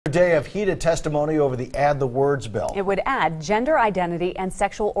Day of heated testimony over the Add the Words bill. It would add gender identity and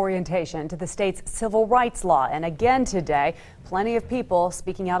sexual orientation to the state's civil rights law. And again today, plenty of people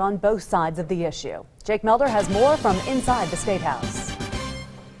speaking out on both sides of the issue. Jake Melder has more from inside the State House.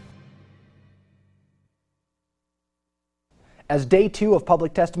 As day 2 of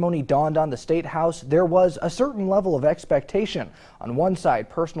public testimony dawned on the State House, there was a certain level of expectation. On one side,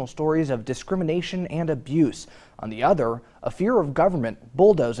 personal stories of discrimination and abuse. On the other, a fear of government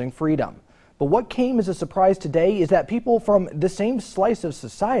bulldozing freedom. But what came as a surprise today is that people from the same slice of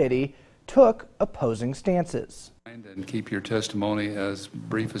society took opposing stances. And keep your testimony as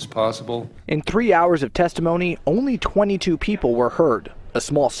brief as possible. In 3 hours of testimony, only 22 people were heard. A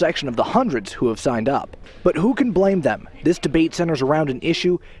small section of the hundreds who have signed up. But who can blame them? This debate centers around an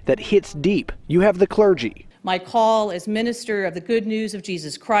issue that hits deep. You have the clergy. My call as minister of the good news of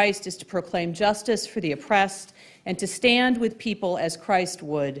Jesus Christ is to proclaim justice for the oppressed and to stand with people as Christ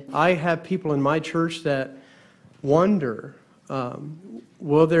would. I have people in my church that wonder,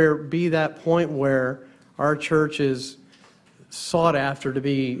 will there be that point where our church is sought after to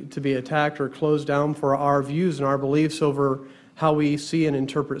be attacked or closed down for our views and our beliefs over how we see and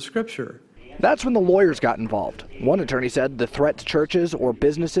interpret Scripture? That's when the lawyers got involved. One attorney said the threat to churches or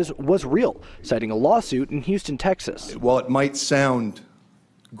businesses was real, citing a lawsuit in Houston, Texas. While it might sound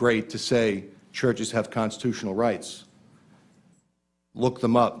great to say churches have constitutional rights, look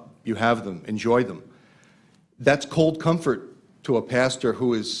them up, you have them, enjoy them. That's cold comfort to a pastor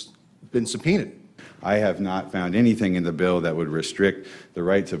who has been subpoenaed. I have not found anything in the bill that would restrict the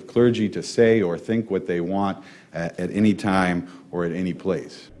rights of clergy to say or think what they want at any time or at any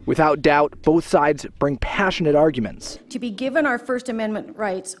place. Without doubt, both sides bring passionate arguments. To be given our First Amendment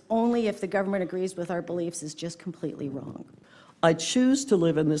rights only if the government agrees with our beliefs is just completely wrong. I choose to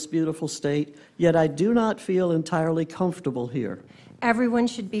live in this beautiful state, yet I do not feel entirely comfortable here. Everyone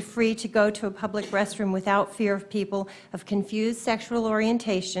should be free to go to a public restroom without fear of people of confused sexual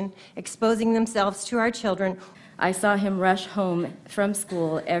orientation exposing themselves to our children. I saw him rush home from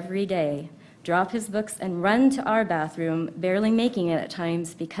school every day, drop his books and run to our bathroom, barely making it at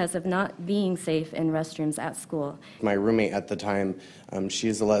times because of not being safe in restrooms at school. My roommate at the time,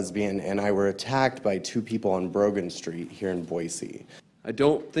 she's a lesbian, and I were attacked by 2 people on Brogan Street here in Boise. I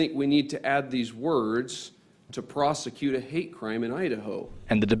don't think we need to add these words to prosecute a hate crime in Idaho.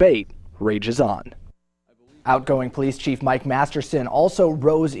 And the debate rages on. Outgoing Police Chief Mike Masterson also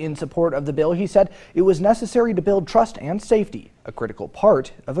rose in support of the bill. He said it was necessary to build trust and safety, a critical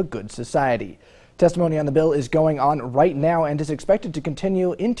part of a good society. Testimony on the bill is going on right now and is expected to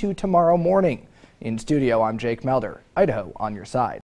continue into tomorrow morning. In studio, I'm Jake Melder, Idaho on your side.